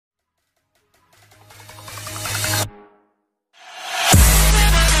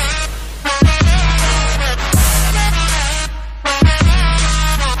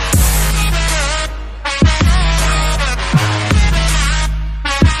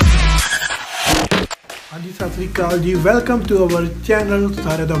जी सत श्री अकाल जी, welcome to our channel.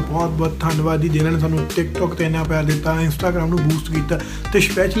 सारे का बहुत बहुत धन्यवाद जी जिन्होंने सानू टिकटॉक ते इन्ना प्यार दिता, इंस्टाग्राम नू बूस्ट किया, तो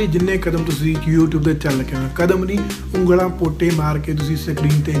स्पैशली जिन्ने कदम तुसी यूट्यूब ते चल के आए, कदम नहीं उंगलां पोटे मार के तुसी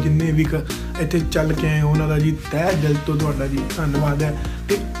स्क्रीन ते जिन्ने भी इत्थे चल के आए उन्हों का जी तह दिल तो तुहाडा जी धन्यवाद है।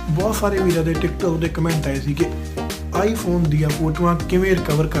 तो बहुत सारे वीरां दे टिकटॉक के कमेंट आए सी कि आईफोन दी फोटोआं किवें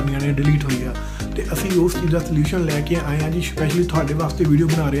रिकवर करनियां ने डिलीट होई आ, तो असीं उस चीज़ का सल्यूशन लैके आए हैं जी। स्पैशली तुहाडे वास्ते वीडियो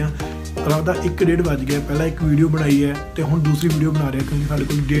बना रहे हैं। लगता 1-1.5 बज गया, पहला एक वीडियो बनाई है तो हुण दूसरी वीडियो बना रहे हैं, क्योंकि साढ़े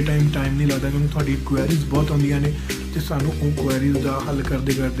कोल डे टाइम नहीं लगता, क्योंकि तुहाडी क्वेरीज बहुत आउंदियां ने तो सानू उह क्वेरीज का हल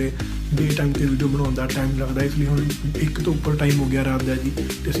करते करते डे टाइम से वीडियो बनाने का टाइम लगता, इसलिए हुण एक तो उपर टाइम हो गया रात का जी।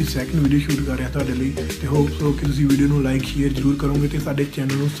 तो असीं सैकेंड वीडियो शूट कर रहे हैं तुहाडे लई, तो होप सो कि तुसीं वीडियो को लाइक शेयर जरूर करोगे, तो साडे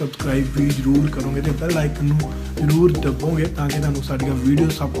चैनल को सबसक्राइब भी जरूर करोगे, तो बेल आइकन जरूर दबोगे ताकि तुहानूं साडीआं वीडियो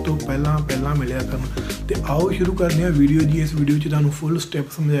सब तो पहला मिलिया करन। तो आओ शुरू करते हैं वीडियो जी। इस वीडियो में तुहानूं फुल स्टैप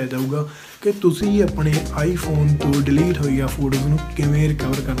समझाया जाऊगा कि तुसीं अपने आईफोन तो डिलीट होई फोटोज़ नूं किवें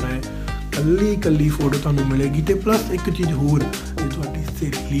रिकवर करना है। कल्ली फोटो तुहानूं मिलेगी, तो प्लस एक चीज़ होर, जे तुहाडी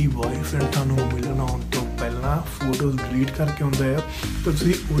सहेली बॉयफ्रेंड तुहानूं मिलन आउण तो पहला फोटोज़ डिलीट करके आउंदा है, तो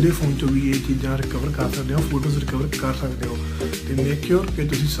तुसीं उहदे फोन चों भी ये चीज़ां रिकवर कर सकते हो, फोटोज़ रिकवर कर सकते हो। तो मेक श्योर कि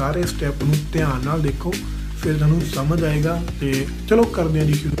तुसीं सारे स्टैप नूं ध्यान नाल देखो, फिर तुहानूं समझ आएगा। तो चलो करते हैं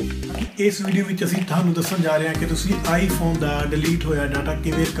जी शुरू। इस वीडियो में असीं तुहानूं दस्सण जा रहे हैं कि तुसीं आईफोन का डिलीट होया डाटा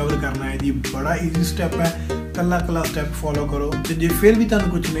किवें रिकवर करना है जी। बड़ा ईजी स्टैप है, कला स्टैप फॉलो करो। तो जे फिर भी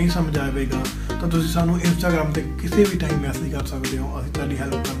तुहानूं कुछ नहीं समझ आएगा तो तुसीं सानूं इंस्टाग्राम ते किसी भी टाइम मैसेज कर सकते हो, असीं तुहाडी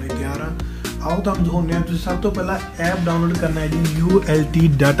हेल्प करने तैयार हाँ। आओ तुहानूं दिखाउने हैं। तुसीं सब तो पहला ऐप डाउनलोड करना है जी ULT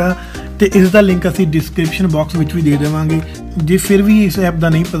डाटा, तो इसका लिंक असीं डिस्क्रिप्शन बॉक्स में भी दे देवांगे। जे फिर भी इस ऐप का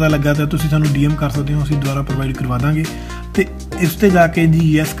नहीं पता लगा तो तुसीं सानूं DM कर सकते हो, असीं दोबारा प्रोवाइड करवा देंगे। तो इस पर जाके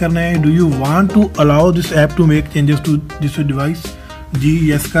जी यस करना है। Do you want to allow this app to make changes to this device,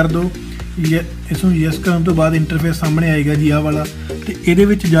 ji yes कर दो। इसमें यस करने तो बाद इंटरफेस सामने आएगा जी, आ वाला। तो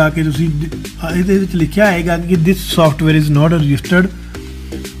ये जाके तुसीं ये लिखा आएगा कि this software is not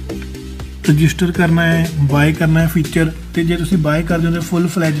register करना है, बाय करना है फीचर। तो जे तुसीं बाय कर दो तो फुल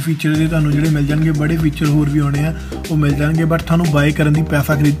फ्लैज फीचर ये तुहानूं जिहड़े मिल जाएंगे, बड़े फीचर होर भी आने हैं वो मिल जाएंगे, बट तुहानूं बाय करन दी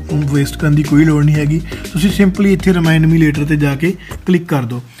पैसा वेस्ट करने की कोई लोड़ नहीं हैगी। तुसीं सिंपली इत्थे रिमाइंड मी लेटर ते जाके क्लिक कर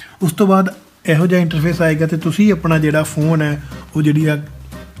दो। उस तो बाद इहो जिहा इंटरफेस आएगा, तो तुसीं अपना जिहड़ा फोन है वो जिहड़ी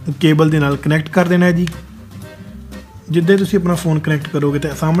केबल दे नाल कनैक्ट कर देना है जी। जिद्दां तुसीं अपना फोन कनैक्ट करोगे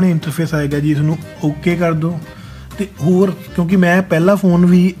तो सामने इंटरफेस आएगा जी, इसनूं ओके कर दो। तो होर क्योंकि मैं पहला फोन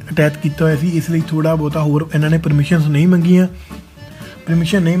भी अटैच किया हुआ सी, इसलिए थोड़ा बहुता होर इन्होंने परमिशनस नहीं मंगियां।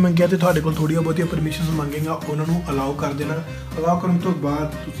 परमिशन नहीं मंगिया तो तुहाडे कोल थोड़ियां बहुतियां परमिशनस मंगेगा, उन्होंने अलाउ कर देना। अलाउ करने तो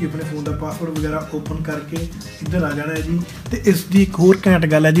बाद तुसीं अपने फोन का पासवर्ड वगैरह ओपन करके इधर आ जाना है जी। तो इसकी एक होर घैंट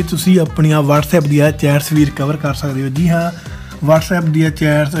गल है जी, तुसीं अपनियां WhatsApp दी चैट्स भी रिकवर कर सकते हो जी। हाँ, WhatsApp दी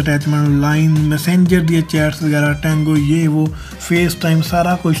चैट्स, अटैचमेंट लाइन, मैसेंजर दी चैट्स वगैरह, टैंगो ये वो, फेस टाइम,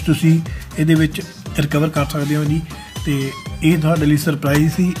 सारा कुछ तुसीं इहदे विच रिकवर कर सकते हो जी। तो ये तुहाडे लई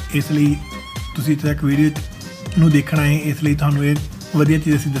सरप्राइज सी, इसलिए तुसीं तक वीडियो नूं देखना है, इसलिए तुहानूं ये वधिया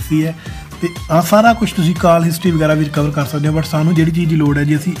चीज़ असीं दसी है। तो आ सारा कुछ तुसीं कॉल हिस्ट्री वगैरह भी रिकवर कर सकते हो, बट सानूं जिहड़ी चीज़ की लोड़ है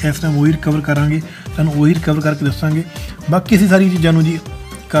जी असीं इस टाइम वही रिकवर करांगे, तुहानूं वही रिकवर करके दसांगे। बाकी असीं सारी चीज़ां नूं जी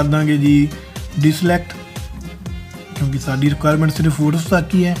कर दांगे जी डिसलैक्ट, क्योंकि साडी रिक्वायरमेंट सिर्फ फोटोज़ तक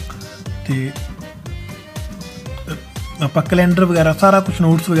ही है। तो आपां कैलेंडर वगैरह सारा कुछ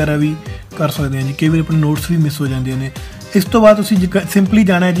नोट्स वगैरह भी कर सकते हैं जी, कई बार अपने नोट्स भी मिस हो जाते हैं। इस तो बाद तुसीं सिंपली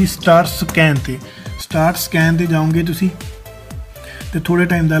जाना है जी स्टार्ट स्कैन ते जाओगे तुसीं, तो थोड़े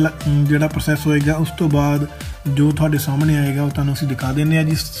टाइम का जिहड़ा प्रोसैस होएगा, उस तो बाद जो तुहाडे सामने आएगा वो तुहानूं असीं दिखा देने हैं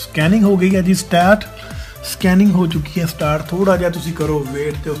जी। स्कैनिंग हो गई है जी, स्कैनिंग हो चुकी है स्टार्ट। थोड़ा जिहा तुसीं करो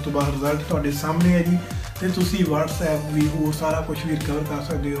वेट, तो उस तो बाद रिजल्ट तुहाडे सामने है जी। तो तुसीं WhatsApp भी हो सारा कुछ भी रिकवर कर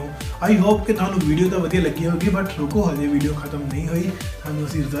सकते हो। आई होप कि तुहानूं वीडियो तो वधिया लगी होगी, बट रुको हजे वीडियो खत्म नहीं हुई, तुहानूं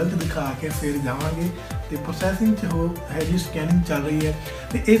असीं रिजल्ट दिखा के फिर जावांगे। तो प्रोसैसिंग हो है जी, स्कैनिंग चल रही है।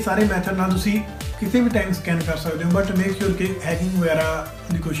 तो ये सारे मैथड नाल तुसीं किसी भी टाइम स्कैन कर सकते हो, बट मेक श्योर कि हैकिंग वगैरह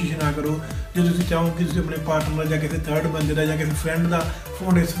की कोशिश ना करो। जो तुसीं चाहो कि तुसीं अपने पार्टनर या किसी थर्ड बंदे का या किसी फ्रेंड का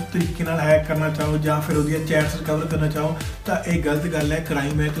फोन इस तरीके नाल हैक करना चाहो या फिर उहदियां चैट्स रिकवर करना चाहो, तो ये गलत गल है,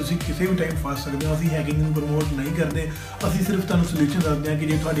 क्राइम है। तुसीं किसी भी टाइम फस सकते हो। असीं हैकिंग नूं प्रमोट नहीं करते, असीं सिर्फ तुहानूं सोल्यूशन दसदे हां कि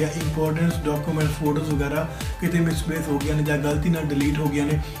जे तुहाडियां इंपोर्टेंट डॉक्यूमेंट फोटोज़ वगैरह किते मिसप्लेस हो गई ने या गलती नाल डिलीट हो गई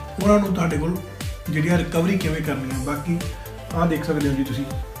ने, उन्हां नूं तुहाडे कोल जिहड़ी रिकवरी किवें करनी है। बाकी आ देख सकते हो जी तुसीं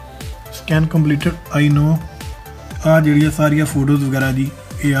स्कैन कंप्लीटेड, आई नो आ जिहड़ियां सारियां फोटोज़ वगैरह जी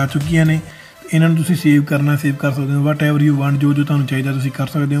ये आ चुकियां ने। इन्हां नूं तुसीं सेव करना सेव कर सकते हो, वट एवर यू वांट, जो तुहानूं चाहिदा तुसीं कर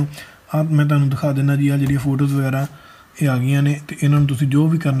सकते हो। आ मैं तुहानूं दिखा दिंदा जी, आ जिहड़ियां फोटोज़ वगैरह ये आ गई ने, तो इन्हां नूं तुसीं जो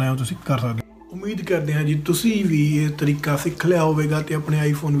भी करना है वो तुसीं कर सकते हो। ਉਮੀਦ ਕਰਦੇ ਹਾਂ ਜੀ ਤੁਸੀਂ ਵੀ ਇਹ ਤਰੀਕਾ ਸਿੱਖ ਲਿਆ ਹੋਵੇਗਾ ਤੇ ਆਪਣੇ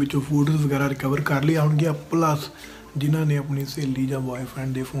ਆਈਫੋਨ ਵਿੱਚੋਂ ਫੋਟੋਜ਼ ਵਗੈਰਾ ਰਿਕਵਰ ਕਰ ਲਿਆ ਹੋਣਗੀਆਂ। ਪਲੱਸ ਜਿਨ੍ਹਾਂ ਨੇ ਆਪਣੀ ਸਹੇਲੀ ਜਾਂ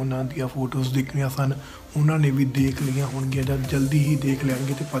ਬॉयਫ੍ਰੈਂਡ ਦੇ ਫੋਨਾਂ ਦੀਆਂ ਫੋਟੋਜ਼ ਦੇਖਣੀਆਂ ਸਨ ਉਹਨਾਂ ਨੇ ਵੀ ਦੇਖ ਲਈਆਂ ਹੋਣਗੀਆਂ ਜਾਂ ਜਲਦੀ ਹੀ ਦੇਖ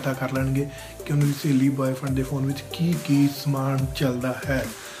ਲੈਣਗੇ ਤੇ ਪਤਾ ਕਰ ਲੈਣਗੇ ਕਿ ਉਹਨਾਂ ਦੀ ਸਹੇਲੀ ਬॉयਫ੍ਰੈਂਡ ਦੇ ਫੋਨ ਵਿੱਚ ਕੀ ਸਮਾਨ ਚੱਲਦਾ ਹੈ।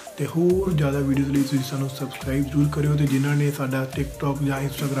 ਤੇ ਹੋਰ ਜ਼ਿਆਦਾ ਵੀਡੀਓਜ਼ ਲਈ ਤੁਸੀਂ ਸਾਨੂੰ ਸਬਸਕ੍ਰਾਈਬ ਜ਼ਰੂਰ ਕਰਿਓ ਤੇ ਜਿਨ੍ਹਾਂ ਨੇ ਸਾਡਾ ਟਿਕਟੋਕ ਜਾਂ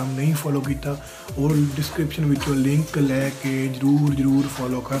ਇੰਸਟਾਗ੍ਰਾਮ ਨਹੀਂ ਫੋਲੋ ਕੀਤਾ ਉਹ ਡਿਸਕ੍ਰਿਪਸ਼ਨ ਵਿੱਚੋਂ ਲਿੰਕ ਲੈ ਕੇ ਜ਼ਰੂਰ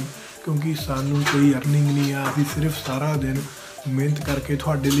ਫੋਲੋ ਕਰਨ, ਕਿਉਂਕਿ ਸਾਨੂੰ ਕੋਈ ਅਰਨਿੰਗ ਨਹੀਂ ਆ। ਅਸੀਂ ਸਿਰਫ ਸਾਰਾ ਦਿਨ ਮਿਹਨਤ ਕਰਕੇ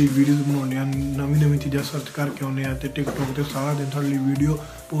ਤੁਹਾਡੇ ਲਈ ਵੀਡੀਓਜ਼ ਬਣਾਉਂਦੇ ਹਾਂ, ਨਵੀਂ ਚੀਜ਼ਾਂ ਸਰਚ ਕਰਕੇ ਆਉਂਦੇ ਹਾਂ ਤੇ ਟਿਕਟੋਕ 'ਤੇ ਸਾਰਾ ਦਿਨ ਤੁਹਾਡੇ ਲਈ ਵੀਡੀਓ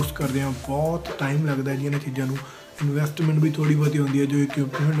ਪੋਸਟ ਕਰਦੇ ਹਾਂ। ਬਹੁਤ ਟਾਈਮ ਲੱਗਦਾ ਜੀ ਇਹਨਾਂ ਚੀਜ਼ਾਂ ਨੂੰ, ਇਨਵੈਸਟਮੈਂਟ ਵੀ ਥੋੜ੍ਹੀ ਬਹੁਤੀ ਹੁੰਦੀ ਹੈ ਜੋ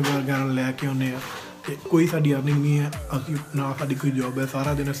ਇਕਵਿਪਮੈਂਟ ਵਗੈਰਾ ਲੈ ਕੇ ਆਉਂਦੇ ਹਾਂ ਤੇ ਕੋਈ ਸਾਡੀ ਅਰਨਿੰਗ ਨਹੀਂ ਹੈ। ਅਸੀਂ ਨਾ ਸਾਡੀ ਕੋਈ ਜੋਬ ਹੈ,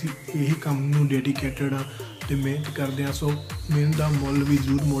 ਸਾਰਾ ਦਿਨ ਅਸੀਂ ਇਹੀ ਕੰਮ ਨੂੰ ਡੈਡੀਕੇਟਡ ਹਾਂ ਤੇ ਮਿਹਨਤ ਕਰਦੇ ਹਾਂ। ਸੋ ਮਿਹਨਤ ਦਾ ਮੁੱਲ ਵੀ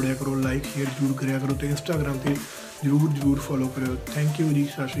ਜ਼ਰੂਰ ਮੋੜਿਆ ਕਰੋ, ਲਾਈਕ ਸ਼ੇਅਰ ਜ਼ਰੂਰ ਕਰਿਆ ਕਰੋ ਤੇ ਇੰਸਟਾਗ੍ਰਾਮ 'ਤੇ ਜ਼ਰੂਰ ਫੋਲੋ ਕਰਿਓ। ਥੈਂਕ ਯੂ ਜੀ,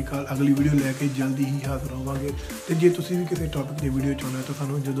 ਸਤਿ ਸ਼੍ਰੀ ਅਕਾਲ। ਅਗਲੀ ਵੀਡੀਓ ਲੈ ਕੇ ਜਲਦੀ ਹੀ ਹਾਜ਼ਰ ਹੋਵਾਂਗੇ ਤੇ ਜੇ ਤੁਸੀਂ ਵੀ ਕਿਸੇ ਟੌਪਿਕ ਦੀ ਵੀਡੀਓ ਚਾਹੁੰਦੇ ਹੋ ਤਾਂ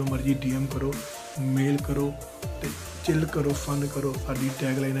ਸਾਨੂੰ ਜਦੋਂ ਮਰਜ਼ੀ DM ਕਰੋ, ਮੇਲ ਕਰੋ ਤੇ ਚਿਲ ਕਰੋ, ਫਨ ਕਰੋ। ਸਾਡੀ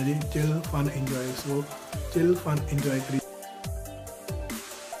ਟੈਗ ਲਾਈਨ ਹੈ ਜੀ ਚਿਲ ਫਨ ਇੰਜੋਏ। ਸੋ ਚਿਲ ਫਨ ਇੰਜੋਏ ਕਰੀ